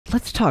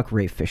let's talk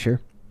Ray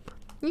Fisher.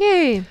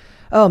 Yay.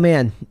 Oh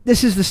man,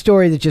 this is the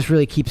story that just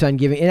really keeps on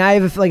giving. And I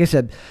have, like I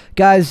said,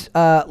 guys,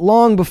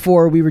 long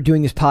before we were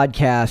doing this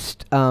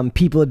podcast,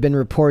 people had been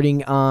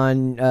reporting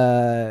on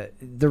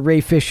the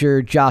Ray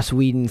Fisher, Joss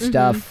Whedon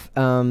stuff.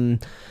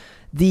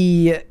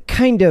 The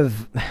kind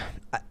of,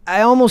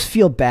 I almost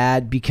feel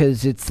bad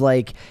because it's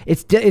like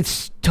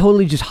it's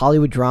totally just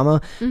Hollywood drama,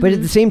 but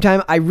at the same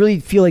time, I really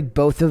feel like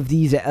both of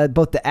these,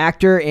 both the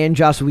actor and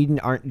Joss Whedon,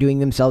 aren't doing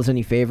themselves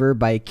any favor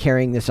by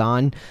carrying this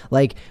on.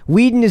 Like,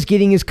 Whedon is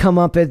getting his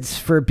comeuppance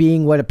for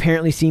being what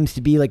apparently seems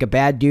to be like a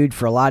bad dude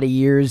for a lot of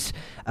years,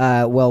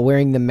 while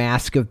wearing the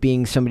mask of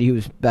being somebody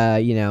who's,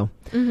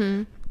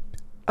 I'm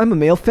a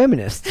male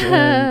feminist,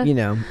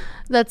 and,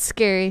 That's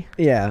scary.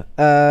 Yeah.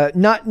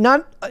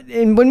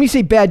 And when we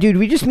say bad dude,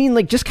 we just mean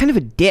like just kind of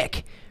a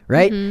dick,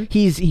 right?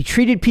 He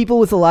treated people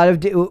with a lot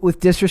of with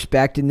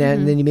disrespect, and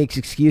then he makes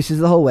excuses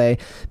the whole way.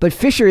 But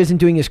Fisher isn't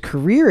doing his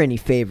career any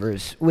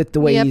favors with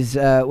the way he's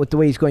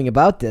going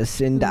about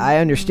this. And I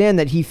understand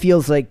that he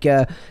feels like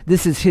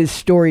this is his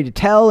story to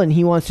tell, and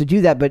he wants to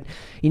do that. But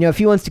if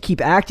he wants to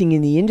keep acting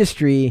in the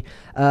industry,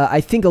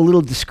 I think a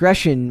little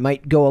discretion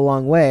might go a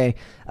long way.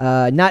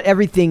 Not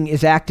everything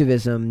is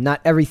activism.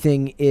 Not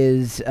everything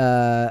is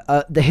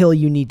the hill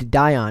you need to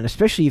die on,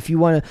 especially if you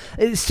want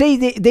to say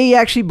they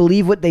actually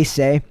believe what they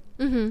say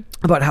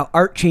about how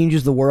art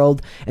changes the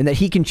world and that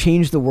he can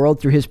change the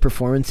world through his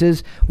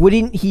performances.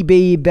 Wouldn't he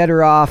be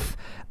better off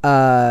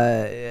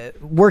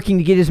working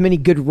to get as many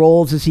good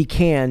roles as he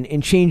can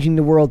and changing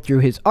the world through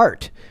his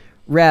art,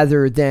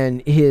 rather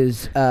than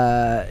his,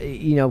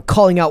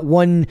 calling out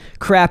one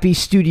crappy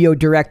studio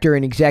director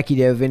and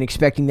executive and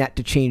expecting that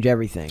to change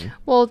everything?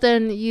 Well,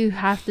 then you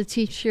have to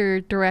teach your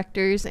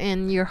directors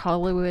and your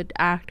Hollywood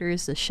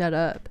actors to shut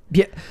up.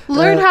 Yeah,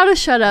 learn how to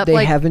shut up.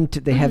 They haven't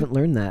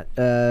learned that.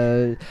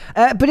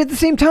 But at the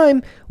same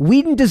time,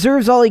 Whedon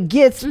deserves all he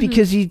gets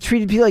because he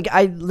treated people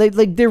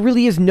like there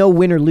really is no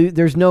winner.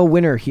 There's no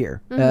winner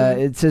here.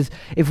 It says,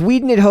 if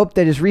Whedon had hoped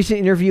that his recent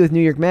interview with New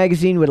York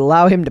Magazine would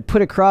allow him to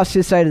put across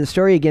his side of the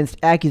story against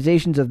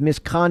accusations of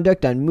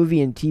misconduct on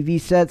movie and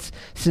TV sets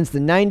since the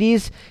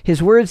 90s,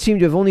 his words seem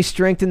to have only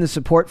strengthened the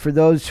support for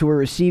those who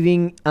were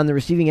on the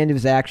receiving end of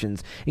his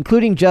actions,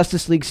 including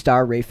Justice League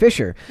star Ray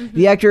Fisher.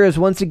 The actor has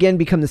once again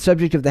become the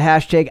subject of the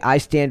hashtag I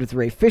Stand With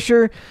Ray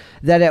Fisher,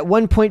 that at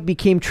one point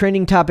became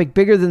trending topic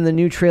bigger than the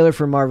new trailer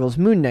for Marvel's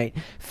Moon Knight.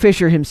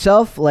 Fisher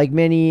himself, like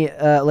many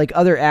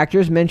other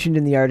actors mentioned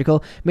in the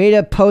article, made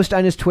a post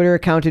on his Twitter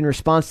account in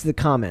response to the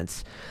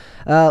comments.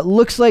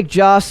 Looks like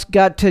Joss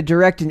got to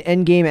direct an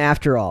endgame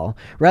after all.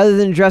 Rather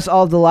than address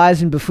all of the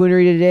lies and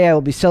buffoonery today, I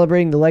will be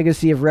celebrating the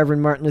legacy of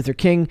Reverend Martin Luther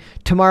King.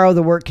 Tomorrow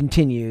the work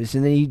continues.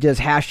 And then he does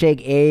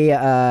hashtag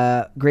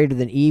A greater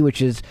than E,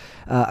 which is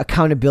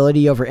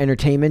accountability over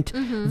entertainment.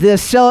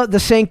 The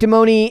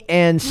sanctimony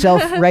and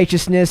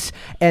self-righteousness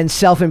and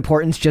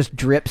self-importance just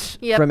drips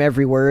from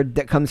every word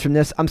that comes from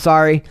this. I'm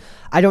sorry.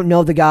 I don't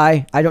know the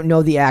guy. I don't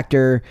know the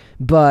actor.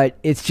 But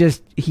it's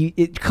just,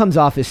 it comes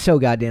off as so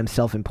goddamn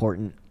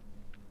self-important.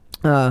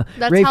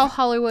 That's how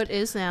Hollywood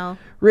is now.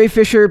 Ray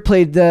Fisher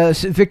played the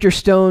Victor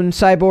Stone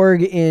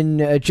cyborg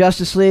in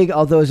Justice League,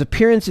 although his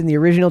appearance in the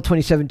original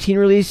 2017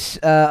 release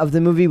of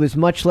the movie was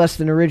much less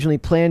than originally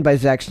planned by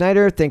Zack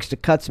Snyder, thanks to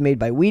cuts made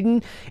by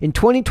Whedon. In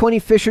 2020,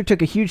 Fisher took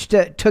the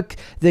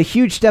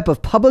huge step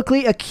of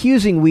publicly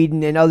accusing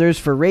Whedon and others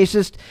for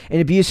racist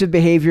and abusive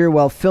behavior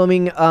while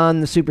filming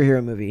on the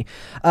superhero movie.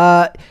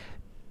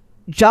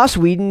 Joss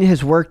Whedon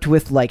has worked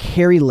with like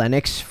Harry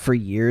Lennox for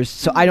years,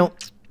 so I don't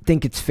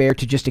think it's fair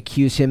to just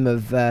accuse him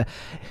of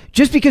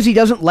just because he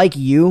doesn't like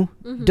you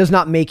does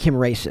not make him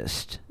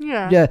racist.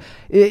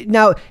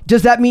 Now,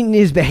 does that mean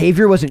his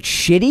behavior wasn't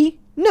shitty?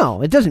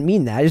 No, it doesn't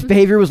mean that. His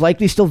behavior was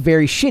likely still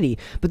very shitty,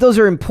 but those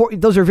are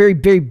important. Those are very,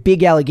 very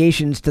big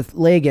allegations to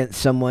lay against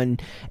someone,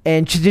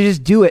 and to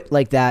just do it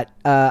like that,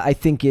 I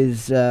think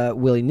is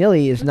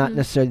willy-nilly is not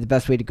necessarily the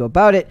best way to go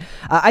about it.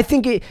 I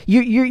think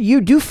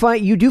you do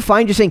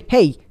find just saying,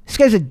 hey, this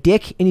guy's a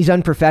dick and he's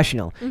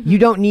unprofessional. You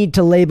don't need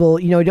to label,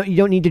 you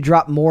don't need to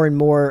drop more and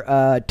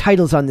more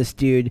titles on this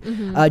dude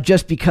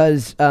just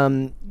because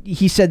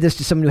he said this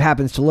to someone who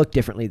happens to look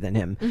differently than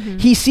him.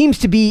 He seems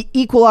to be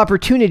equal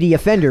opportunity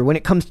offender when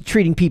it comes to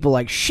treating people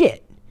like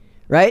shit,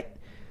 right?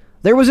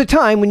 There was a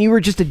time when you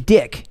were just a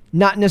dick,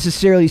 not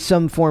necessarily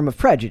some form of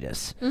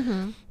prejudice.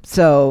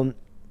 So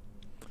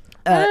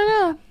I don't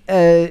know.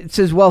 It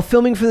says, while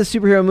filming for the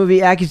superhero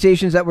movie,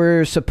 accusations that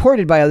were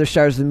supported by other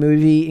stars of the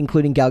movie,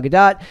 including Gal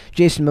Gadot,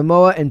 Jason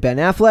Momoa, and Ben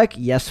Affleck.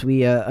 Yes,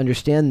 we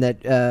understand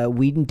that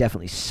Whedon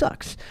definitely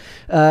sucks.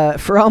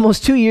 For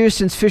almost 2 years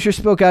since Fisher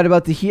spoke out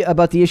about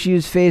the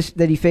issues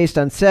that he faced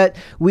on set,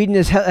 Whedon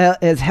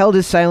has held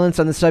his silence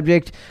on the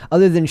subject,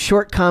 other than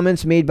short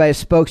comments made by a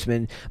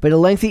spokesman. But a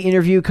lengthy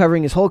interview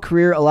covering his whole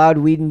career allowed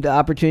Whedon the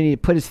opportunity to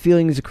put his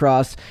feelings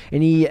across,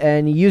 and he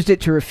used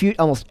it to refute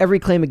almost every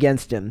claim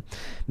against him.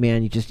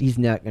 Man, he's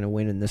not going to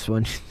win in this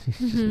one.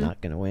 He's just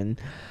not going to win.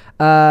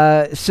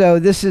 So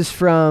this is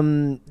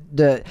from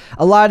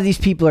a lot of these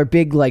people are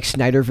big like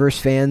Snyderverse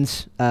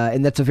fans,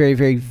 and that's a very,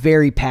 very,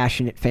 very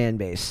passionate fan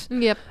base.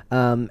 Yep.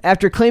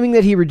 After claiming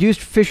that he reduced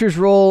Fisher's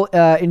role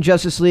in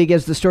Justice League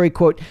as the story,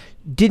 quote,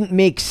 didn't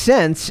make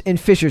sense and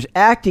Fisher's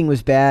acting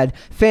was bad,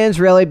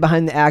 fans rallied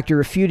behind the actor,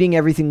 refuting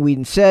everything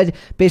Whedon said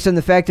based on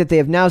the fact that they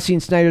have now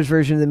seen Snyder's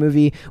version of the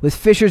movie with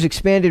Fisher's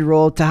expanded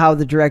role to how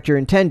the director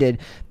intended.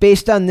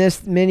 Based on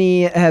this,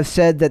 many have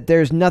said that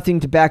there's nothing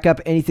to back up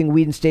anything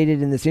Whedon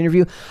stated in this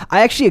interview.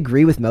 I actually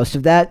agree with most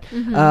of that.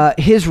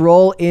 His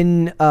role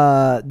in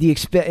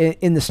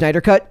the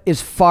Snyder Cut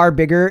is far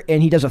bigger,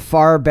 and he does a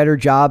far better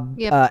job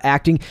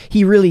acting.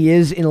 He really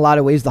is, in a lot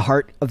of ways, the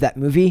heart of that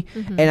movie,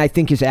 and I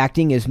think his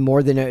acting is more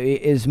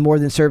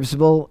than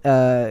serviceable.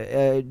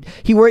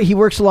 He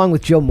works along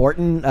with Joe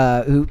Morton,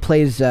 who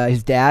plays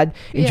his dad,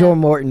 and Joe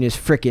Morton is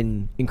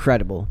freaking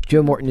incredible.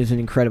 Joe Morton is an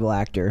incredible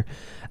actor.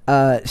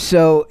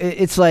 So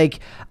it's like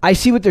I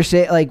see what they're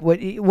saying. Like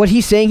what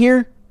he's saying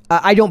here.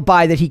 I don't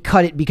buy that he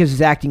cut it because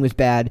his acting was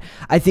bad.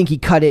 I think he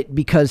cut it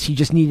because he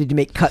just needed to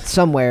make cuts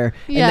somewhere,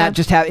 and that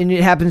just and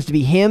it happens to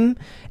be him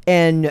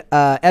and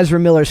Ezra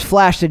Miller's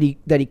Flash that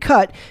he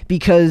cut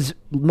because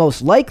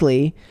most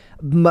likely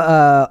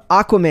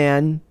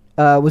Aquaman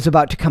was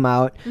about to come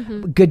out.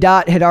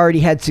 Godot had already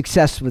had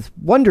success with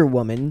Wonder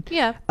Woman.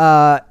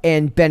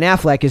 And Ben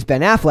Affleck is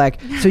Ben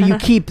Affleck. So you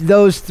keep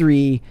those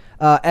three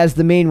as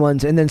the main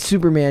ones, and then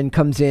Superman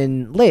comes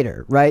in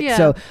later, right?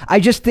 So I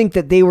just think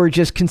that they were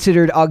just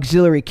considered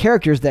auxiliary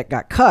characters that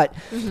got cut.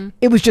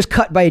 It was just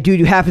cut by a dude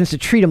who happens to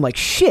treat them like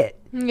shit.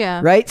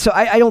 Right? So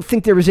I don't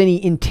think there was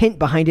any intent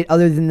behind it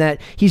other than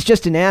that he's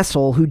just an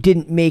asshole who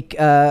didn't make,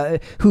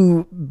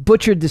 who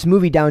butchered this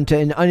movie down to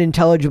an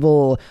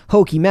unintelligible,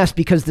 hokey mess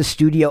because the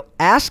studio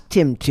asked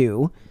him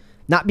to.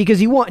 Not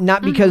because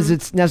because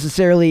it's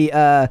necessarily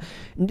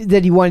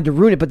that he wanted to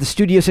ruin it, but the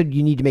studio said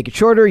you need to make it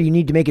shorter, you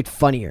need to make it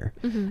funnier.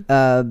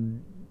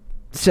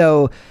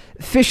 So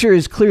Fisher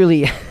is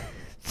clearly...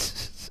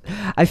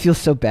 I feel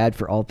so bad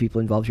for all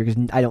people involved here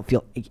because I don't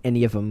feel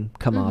any of them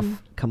come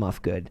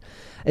off good.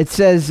 It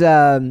says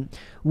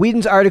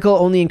Whedon's article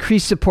only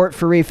increased support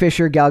for Ray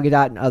Fisher, Gal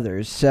Gadot, and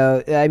others.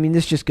 So I mean,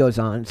 this just goes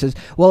on. It says,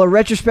 well, a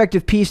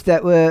retrospective piece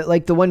that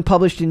like the one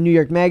published in New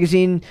York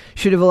Magazine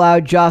should have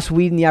allowed Joss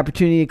Whedon the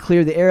opportunity to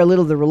clear the air a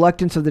little. The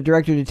reluctance of the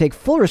director to take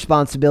full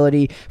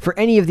responsibility for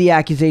any of the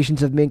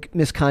accusations of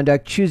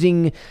misconduct,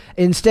 choosing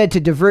instead to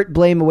divert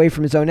blame away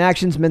from his own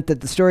actions, meant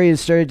that the story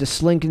has started to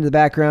slink into the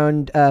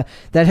background. Has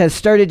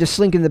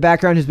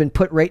been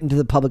put right into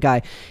the public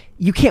eye.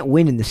 You can't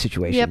win in this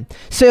situation.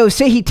 So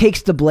say he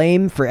takes the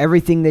blame for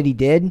everything that he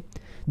did,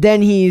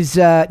 then he's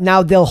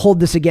now they'll hold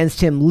this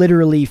against him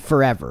literally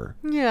forever.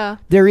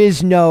 There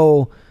is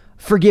no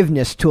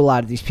forgiveness to a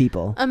lot of these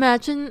people.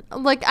 Imagine,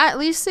 like, at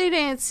least they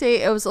didn't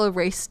say it was a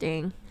race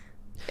sting.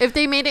 If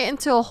they made it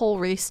into a whole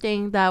race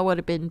thing, that would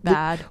have been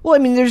bad. Well, I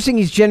mean, they're just saying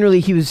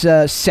he was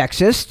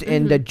sexist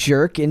and a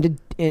jerk and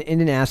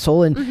an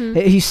asshole. And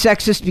he's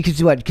sexist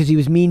because what? Because he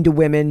was mean to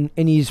women,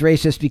 and he's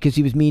racist because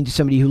he was mean to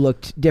somebody who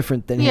looked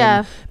different than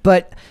him.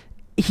 But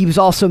he was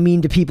also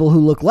mean to people who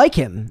look like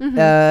him.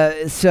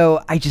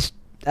 So I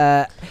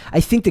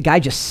think the guy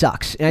just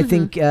sucks, and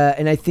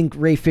I think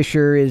Ray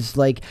Fisher is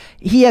like,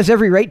 he has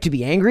every right to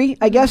be angry,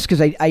 I guess, because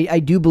I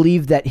do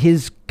believe that he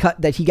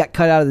got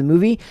cut out of the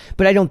movie,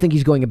 but I don't think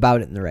he's going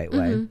about it in the right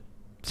way.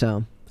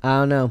 So I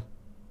don't know.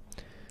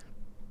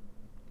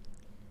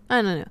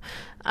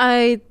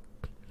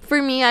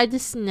 For me, I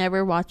just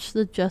never watched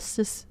the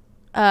Justice.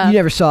 You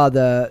never saw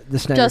the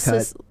Snyder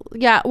Justice Cut.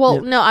 Yeah,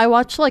 well, no, I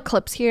watched like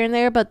clips here and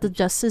there, but the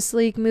Justice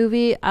League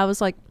movie, I was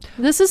like,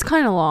 this is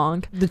kind of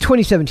long. The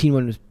 2017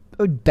 one was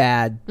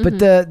bad, but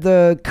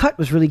the cut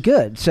was really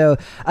good. So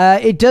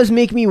it does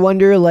make me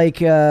wonder,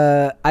 like,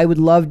 I would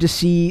love to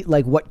see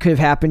like what could have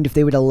happened if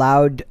they would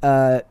allowed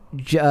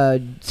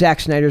Zack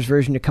Snyder's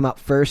version to come out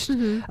first.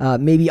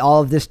 Maybe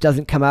all of this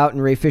doesn't come out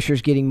and Ray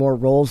Fisher's getting more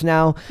roles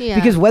now.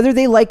 Because whether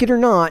they like it or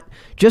not,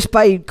 just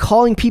by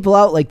calling people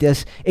out like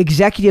this,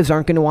 executives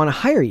aren't going to want to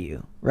hire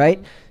you,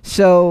 right?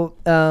 So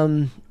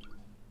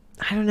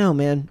I don't know,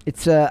 man.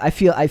 It's I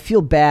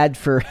feel bad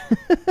for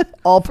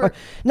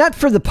not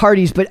for the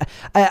parties, but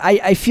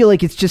I feel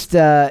like it's just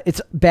it's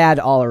bad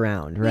all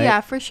around, right? Yeah,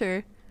 for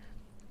sure.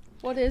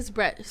 What is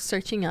Brett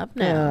searching up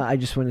now? I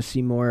just want to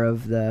see more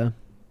of the.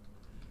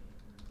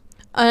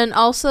 And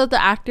also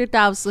the actor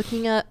that I was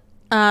looking at,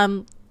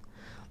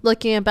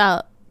 looking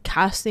about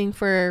casting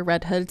for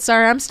Red Hood.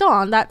 Sorry, I'm still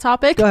on that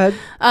topic. Go ahead.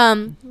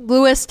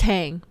 Louis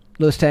Tang.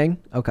 Louis Tang?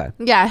 Okay.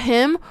 Yeah,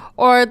 him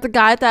or the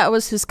guy that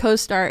was his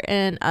co-star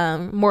in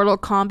Mortal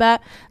Kombat,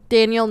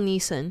 Daniel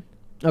Neeson.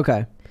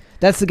 Okay.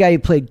 That's the guy who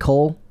played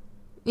Cole?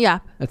 Yeah.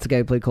 That's the guy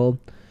who played Cole?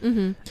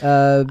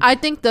 I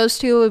think those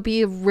two would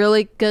be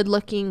really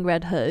good-looking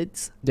Red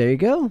Hoods. There you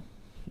go.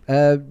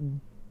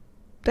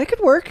 That could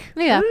work.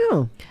 Yeah. I don't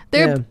know.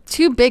 They're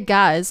two big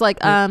guys. Like,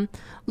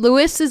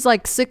 Louis is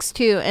like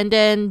 6'2", and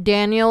then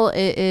Daniel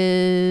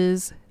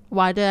is...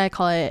 Why did I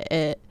call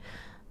it?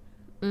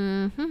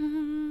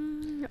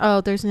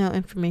 Oh, there's no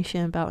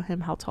information about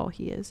him, how tall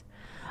he is.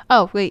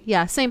 Oh wait,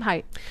 yeah, same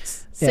height,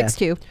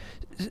 6'2".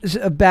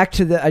 Back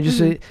to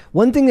the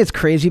one thing that's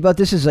crazy about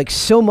this is like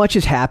so much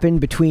has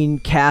happened between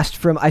cast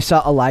from I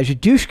saw Elijah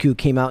Dushku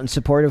came out in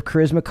support of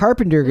Charisma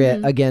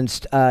Carpenter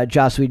against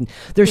Joss Whedon.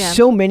 There's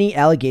so many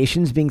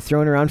allegations being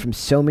thrown around from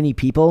so many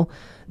people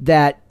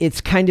that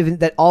it's kind of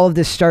that all of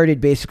this started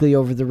basically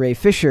over the Ray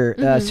Fisher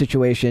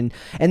situation,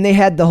 and they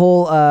had the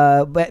whole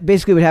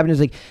basically what happened is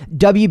like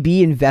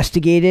WB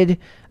investigated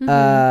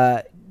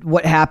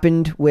what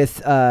happened with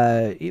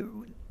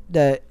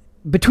the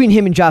between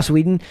him and Joss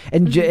Whedon,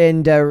 and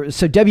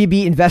so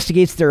WB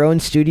investigates their own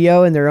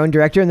studio and their own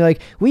director, and they're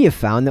like, we have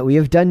found that we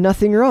have done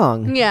nothing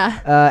wrong.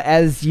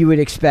 As you would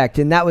expect,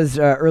 and that was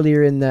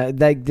earlier in the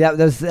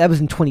that was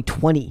in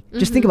 2020.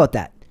 Just think about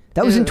that.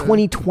 That was in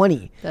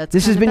 2020.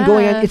 This has been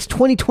going on. It's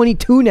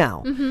 2022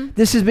 now.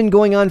 This has been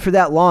going on for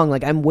that long.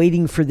 Like, I'm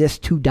waiting for this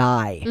to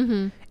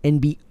die and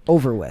be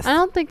over with. I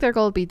don't think they're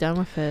going to be done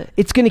with it.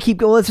 It's going to keep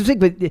going. Well, that's the thing,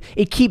 but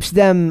it keeps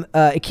them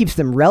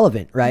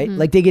relevant, right?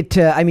 Like, they get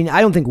to. I mean,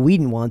 I don't think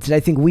Whedon wants it. I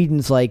think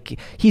Whedon's like,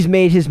 he's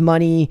made his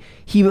money.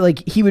 He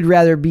would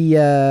rather be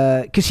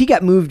because he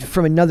got moved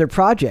from another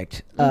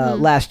project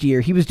last year.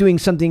 He was doing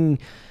something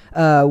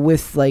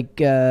with like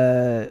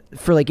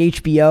for like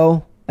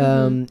HBO.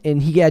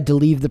 And he had to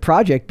leave the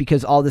project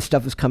because all this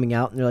stuff was coming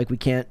out, and they're like, we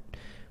can't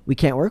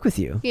work with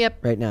you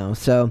right now.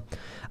 So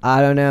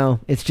I don't know.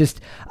 It's just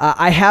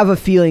I have a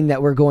feeling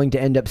that we're going to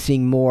end up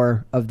seeing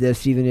more of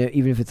this, even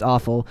if it's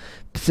awful.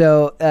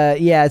 So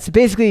it's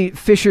basically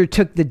Fisher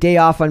took the day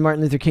off on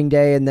Martin Luther King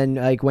Day and then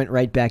like went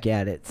right back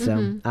at it.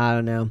 So I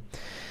don't know.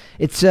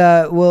 It's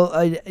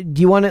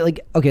do you want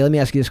to okay, let me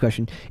ask you this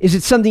question. Is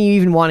it something you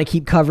even want to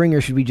keep covering,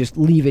 or should we just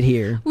leave it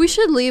here? We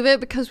should leave it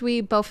because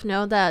we both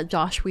know that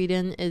Joss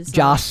Whedon is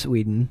Joss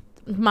Whedon.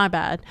 My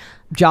bad.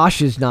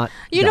 Josh is not.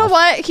 You know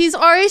what? He's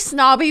already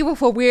snobby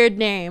with a weird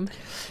name.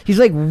 He's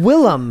like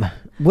Willem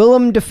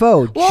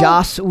Dafoe. Well,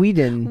 Joss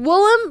Whedon.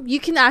 Willem, you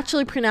can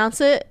actually pronounce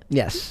it.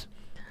 Yes.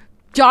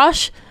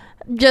 Josh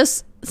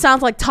just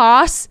sounds like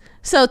toss.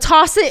 So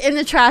toss it in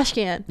the trash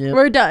can. Yep.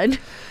 We're done.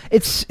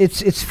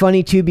 It's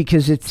funny too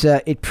because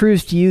it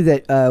proves to you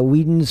that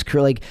Whedon's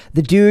like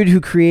the dude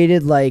who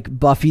created like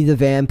Buffy the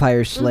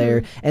Vampire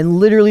Slayer and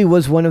literally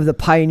was one of the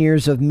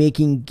pioneers of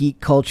making geek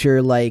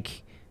culture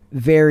like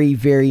very,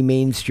 very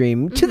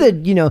mainstream to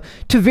the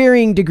to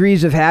varying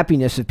degrees of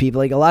happiness of people.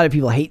 Like a lot of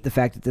people hate the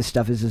fact that this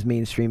stuff is as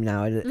mainstream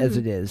now as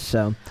it is.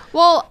 So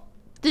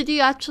did you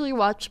actually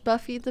watch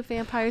Buffy the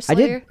Vampire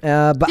Slayer?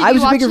 I did, but I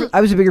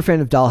was a bigger fan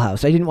of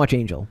Dollhouse. I didn't watch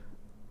Angel.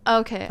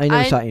 Okay, I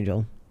never saw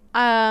Angel.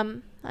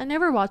 I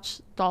never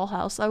watched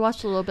Dollhouse. I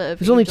watched a little bit of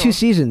There's only 2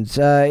 seasons.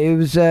 It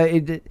was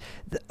a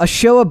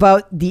show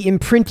about the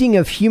imprinting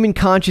of human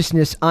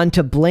consciousness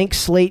onto blank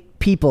slate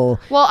people.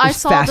 Well, I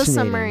saw the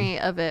summary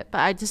of it,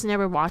 but I just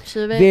never watched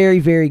it. Very,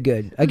 very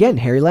good. Again,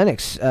 Harry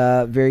Lennox,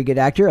 very good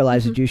actor.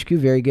 Eliza Dushku,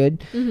 very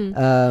good.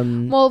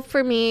 Well,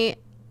 for me,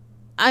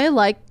 I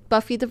like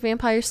Buffy the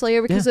Vampire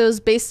Slayer because it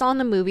was based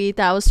on a movie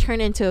that was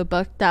turned into a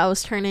book that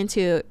was turned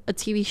into a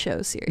TV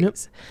show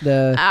series.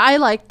 I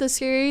like the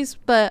series,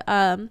 but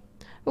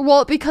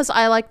because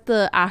I like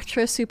the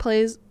actress who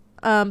plays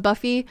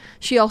Buffy.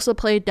 She also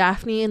played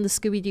Daphne in the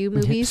Scooby-Doo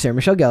movies. Sarah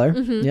Michelle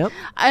Gellar. Yep.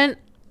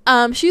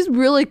 And she's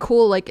really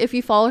cool. Like if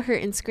you follow her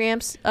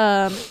Instagrams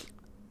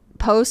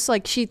posts,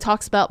 like she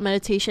talks about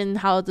meditation,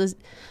 how to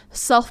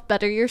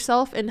self-better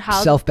yourself and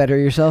how self-better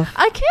yourself.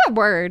 I can't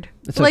word.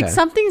 It's like okay.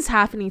 Something's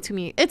happening to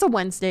me. It's a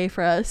Wednesday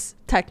for us,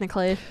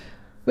 technically.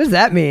 What does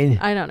that mean?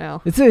 I don't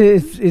know.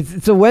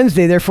 It's a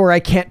Wednesday, therefore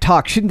I can't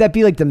talk. Shouldn't that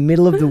be like the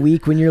middle of the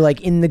week when you're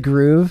like in the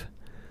groove?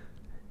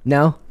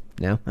 No.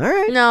 All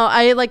right. No,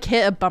 I like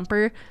hit a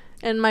bumper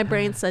and my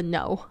brain said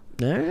no.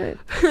 All right.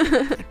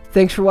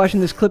 Thanks for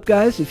watching this clip,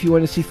 guys. If you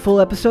want to see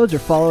full episodes or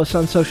follow us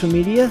on social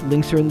media,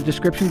 links are in the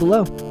description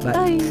below. Bye.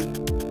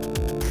 Bye.